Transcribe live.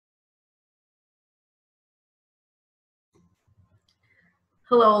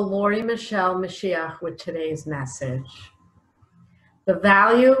Hello, Lori Michelle Moshiach with today's message. The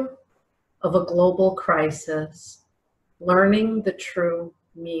value of a global crisis, learning the true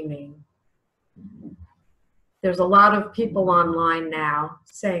meaning. There's a lot of people online now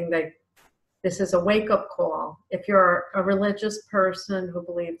saying that this is a wake-up call. If you're a religious person who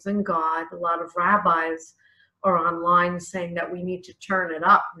believes in God, a lot of rabbis are online saying that we need to turn it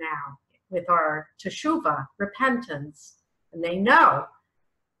up now with our teshuvah, repentance. And they know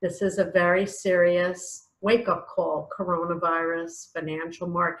this is a very serious wake-up call. Coronavirus, financial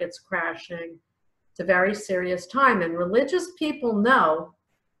markets crashing. It's a very serious time. And religious people know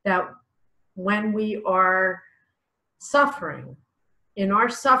that when we are suffering, in our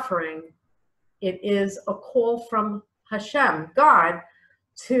suffering, it is a call from Hashem, God,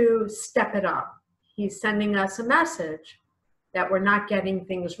 to step it up. He's sending us a message that we're not getting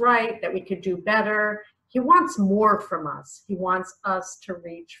things right, that we could do better. He wants more from us. He wants us to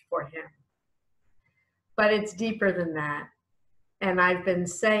reach for him. But it's deeper than that. And I've been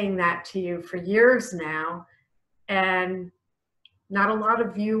saying that to you for years now, and not a lot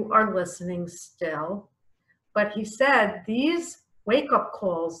of you are listening still. But he said these wake-up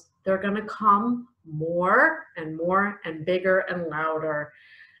calls, they're going to come more and bigger and louder.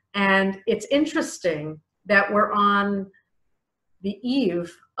 And it's interesting that we're on the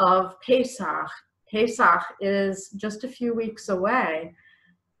eve of Pesach. Pesach is just a few weeks away.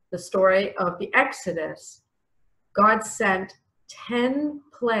 The story of the Exodus. God sent 10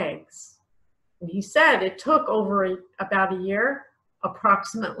 plagues. And he said it took over about a year,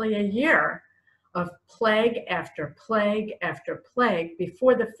 approximately a year, of plague after plague after plague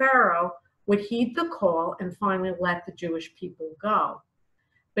before the Pharaoh would heed the call and finally let the Jewish people go.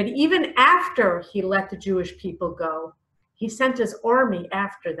 But even after he let the Jewish people go, he sent his army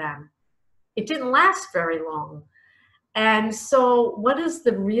after them. It didn't last very long. And so what is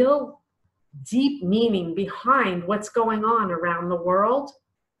the real deep meaning behind what's going on around the world?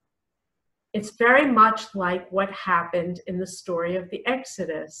 It's very much like what happened in the story of the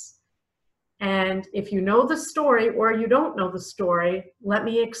Exodus. And if you know the story or you don't know the story, let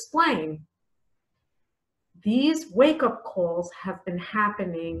me explain. These wake-up calls have been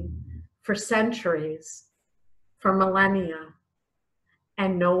happening for centuries, for millennia,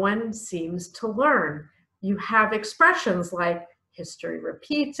 and no one seems to learn. You have expressions like history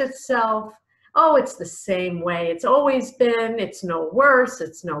repeats itself. Oh, it's the same way it's always been. It's no worse.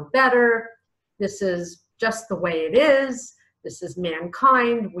 It's no better. This is just the way it is. This is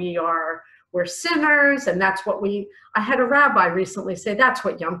mankind. We're sinners, and that's what I had a rabbi recently say, that's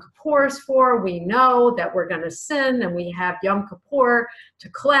what Yom Kippur is for. We know that we're going to sin, and we have Yom Kippur to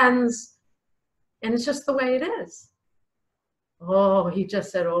cleanse, and it's just the way it is. Oh, he just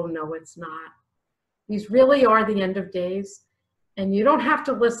said, oh, no, it's not. These really are the end of days, and you don't have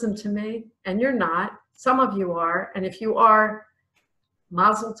to listen to me, and you're not. Some of you are, and if you are,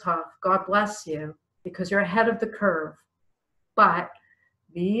 mazel tov, God bless you, because you're ahead of the curve. But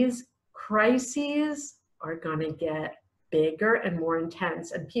these crises are going to get bigger and more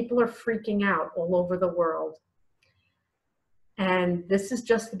intense, and people are freaking out all over the world. And this is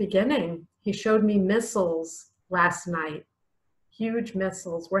just the beginning. He showed me missiles last night, huge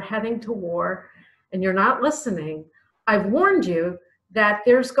missiles. We're heading to war, and you're not listening. I've warned you that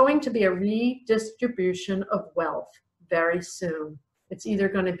there's going to be a redistribution of wealth very soon. It's either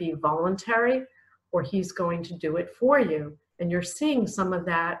going to be voluntary or he's going to do it for you. And you're seeing some of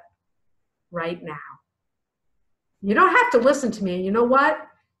that right now. You don't have to listen to me. You know what?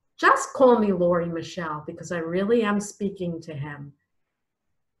 Just call me Lori Michelle, because I really am speaking to him.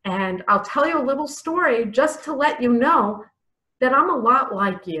 And I'll tell you a little story just to let you know that I'm a lot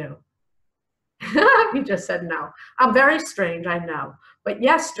like you. He just said no. I'm very strange, I know. But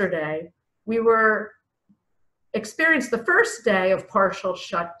yesterday, we experienced the first day of partial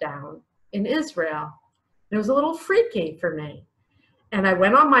shutdown in Israel. It was a little freaky for me. And I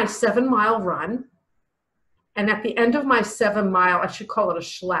went on my 7-mile run. And at the end of my 7-mile, I should call it a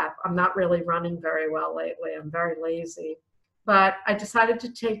schlep. I'm not really running very well lately. I'm very lazy. But I decided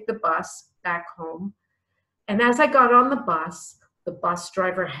to take the bus back home. And as I got on the bus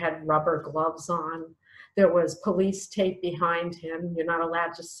driver had rubber gloves on. There was police tape behind him. You're not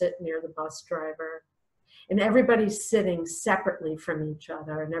allowed to sit near the bus driver. And everybody's sitting separately from each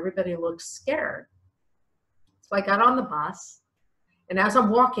other, and everybody looks scared. So I got on the bus. And as I'm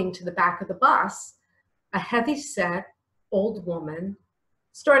walking to the back of the bus, a heavy-set old woman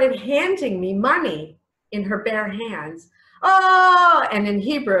started handing me money in her bare hands. Oh, and in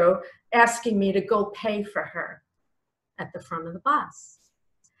Hebrew, asking me to go pay for her at the front of the bus.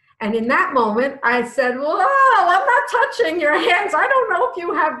 And in that moment, I said, well, I'm not touching your hands. I don't know if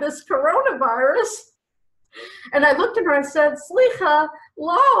you have this coronavirus. And I looked at her and said, Slicha,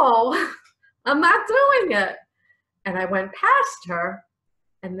 lo, I'm not doing it. And I went past her.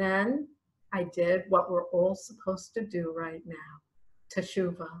 And then I did what we're all supposed to do right now,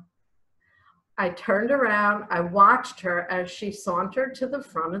 teshuvah. I turned around, I watched her as she sauntered to the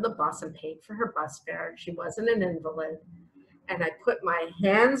front of the bus and paid for her bus fare. She wasn't an invalid. And I put my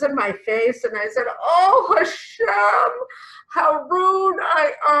hands in my face and I said, oh, Hashem, how rude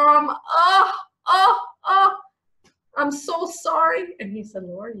I am. I'm so sorry. And he said,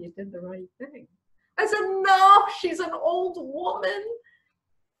 Laura, you did the right thing. I said, no, she's an old woman.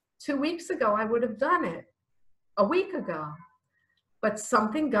 2 weeks ago, I would have done it. A week ago. But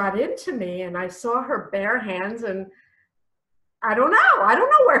something got into me and I saw her bare hands and I don't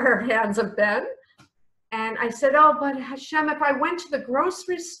know where her hands have been. And I said, oh, but Hashem, if I went to the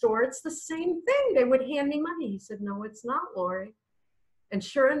grocery store, it's the same thing. They would hand me money. He said, no, it's not, Lori. And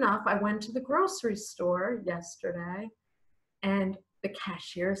sure enough, I went to the grocery store yesterday and the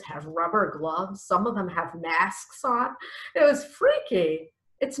cashiers have rubber gloves. Some of them have masks on. It was freaky.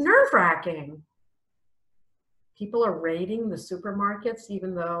 It's nerve-wracking. People are raiding the supermarkets,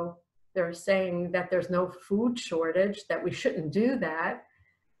 even though they're saying that there's no food shortage, that we shouldn't do that.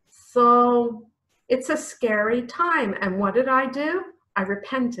 So it's a scary time. And what did I do? I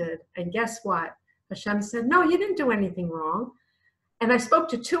repented. And guess what? Hashem said, no, you didn't do anything wrong. And I spoke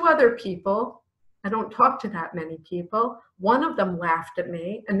to 2 other people. I don't talk to that many people. One of them laughed at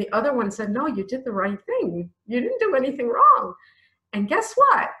me. And the other one said, no, you did the right thing. You didn't do anything wrong. And guess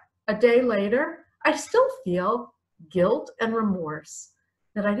what? A day later, I still feel guilt and remorse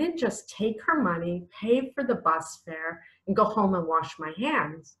that I didn't just take her money, pay for the bus fare, and go home and wash my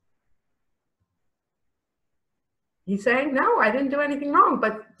hands. He's saying, no, I didn't do anything wrong,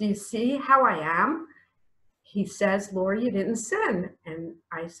 but do you see how I am? He says, Lori, you didn't sin. And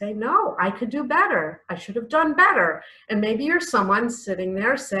I say, no, I could do better. I should have done better. And maybe you're someone sitting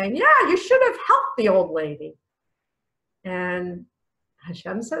there saying, yeah, you should have helped the old lady. And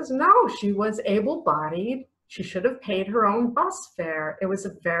Hashem says, no, she was able-bodied. She should have paid her own bus fare. It was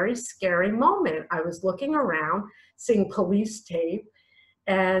a very scary moment. I was looking around, seeing police tape,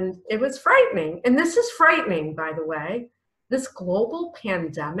 and it was frightening. And this is frightening, by the way. This global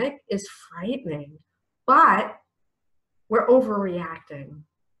pandemic is frightening, but we're overreacting.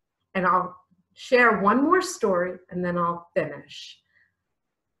 And I'll share one more story, and then I'll finish.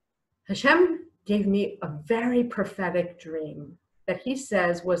 Hashem gave me a very prophetic dream that he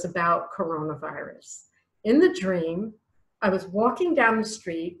says was about coronavirus. In the dream, I was walking down the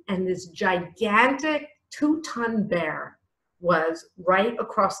street and this gigantic 2-ton bear was right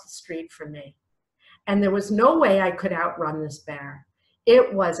across the street from me. And there was no way I could outrun this bear.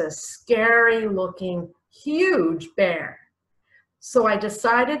 It was a scary looking, huge bear. So I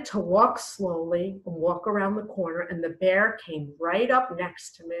decided to walk slowly and walk around the corner, and the bear came right up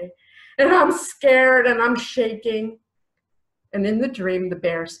next to me. And I'm scared and I'm shaking. And in the dream, the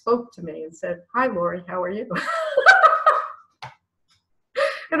bear spoke to me and said, hi, Lori, how are you?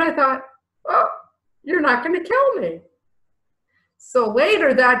 And I thought, oh, you're not going to kill me. So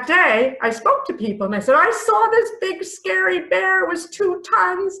later that day, I spoke to people and I said, I saw this big scary bear. It was 2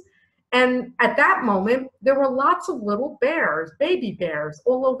 tons. And at that moment, there were lots of little bears, baby bears,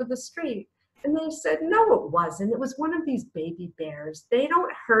 all over the street. And they said, no, it wasn't. It was one of these baby bears. They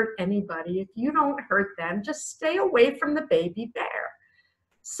don't hurt anybody. If you don't hurt them, just stay away from the baby bear.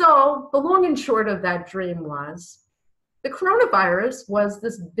 So the long and short of that dream was, the coronavirus was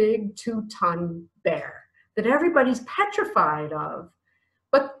this big 2-ton bear that everybody's petrified of.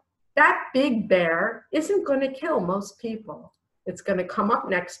 But that big bear isn't going to kill most people. It's going to come up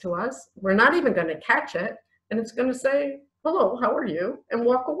next to us. We're not even going to catch it. And it's going to say, hello, how are you? And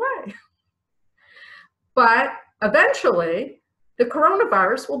walk away. But eventually, the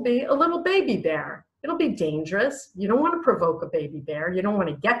coronavirus will be a little baby bear. It'll be dangerous. You don't want to provoke a baby bear. You don't want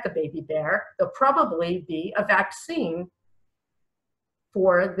to get the baby bear. There'll probably be a vaccine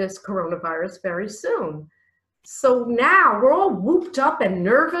for this coronavirus very soon. So now we're all whooped up and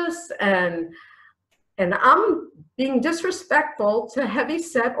nervous, and I'm being disrespectful to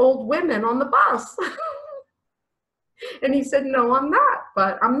heavy-set old women on the bus. And he said, no, I'm not,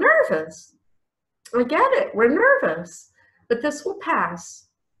 but I'm nervous. I get it, we're nervous, but this will pass.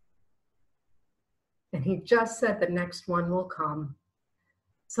 And he just said the next one will come.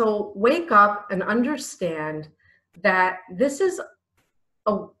 So wake up and understand that this is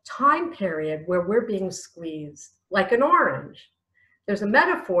a time period where we're being squeezed like an orange. There's a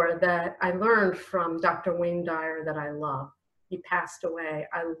metaphor that I learned from Dr. Wayne Dyer that I love. He passed away.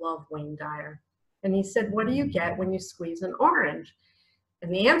 I love Wayne Dyer. And he said, what do you get when you squeeze an orange?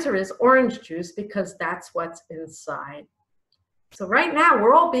 And the answer is orange juice, because that's what's inside. So right now,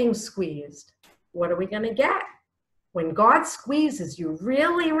 we're all being squeezed. What are we going to get? When God squeezes you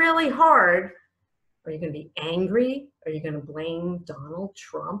really, really hard, are you going to be angry? Are you going to blame Donald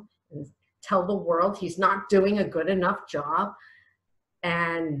Trump and tell the world he's not doing a good enough job?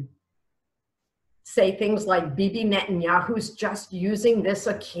 And say things like Bibi Netanyahu's just using this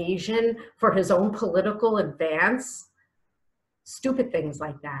occasion for his own political advance? Stupid things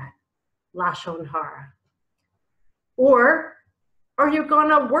like that. Lashon hara. Or are you going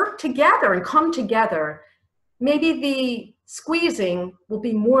to work together and come together? Maybe the squeezing will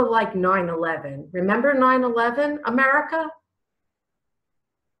be more like 9/11. Remember 9/11, America?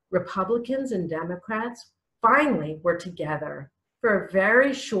 Republicans and Democrats finally were together for a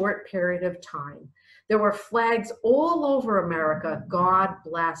very short period of time. There were flags all over America, God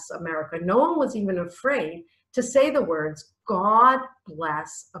bless America. No one was even afraid to say the words, God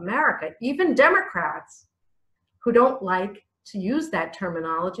bless America. Even Democrats, who don't like to use that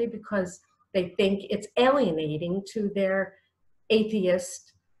terminology because they think it's alienating to their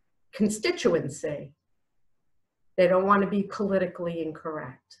atheist constituency. They don't want to be politically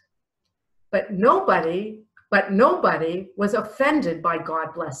incorrect. But nobody was offended by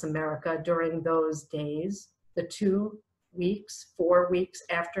God bless America during those days, the 4 weeks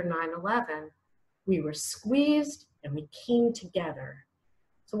after 9/11. We were squeezed and we came together.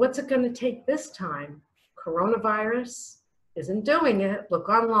 So what's it going to take this time? Coronavirus isn't doing it. Look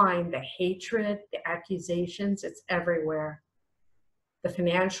online, the hatred, the accusations, it's everywhere. The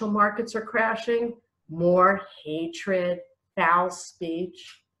financial markets are crashing, more hatred, foul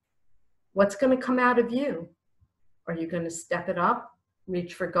speech. What's going to come out of you? Are you going to step it up,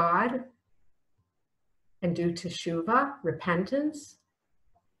 reach for God, and do teshuvah, repentance?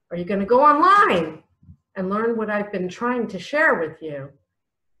 Are you going to go online and learn what I've been trying to share with you?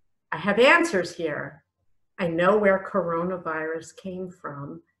 I have answers here. I know where coronavirus came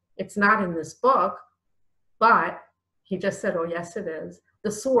from. It's not in this book, but he just said, oh, yes, it is.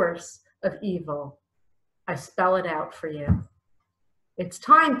 The source of evil. I spell it out for you. It's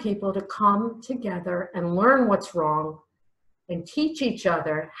time, people, to come together and learn what's wrong and teach each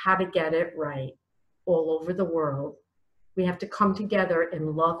other how to get it right all over the world. We have to come together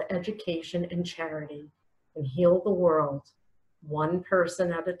in love, education, and charity and heal the world, one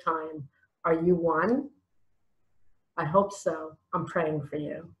person at a time. Are you one? I hope so. I'm praying for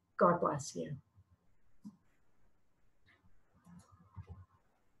you. God bless you.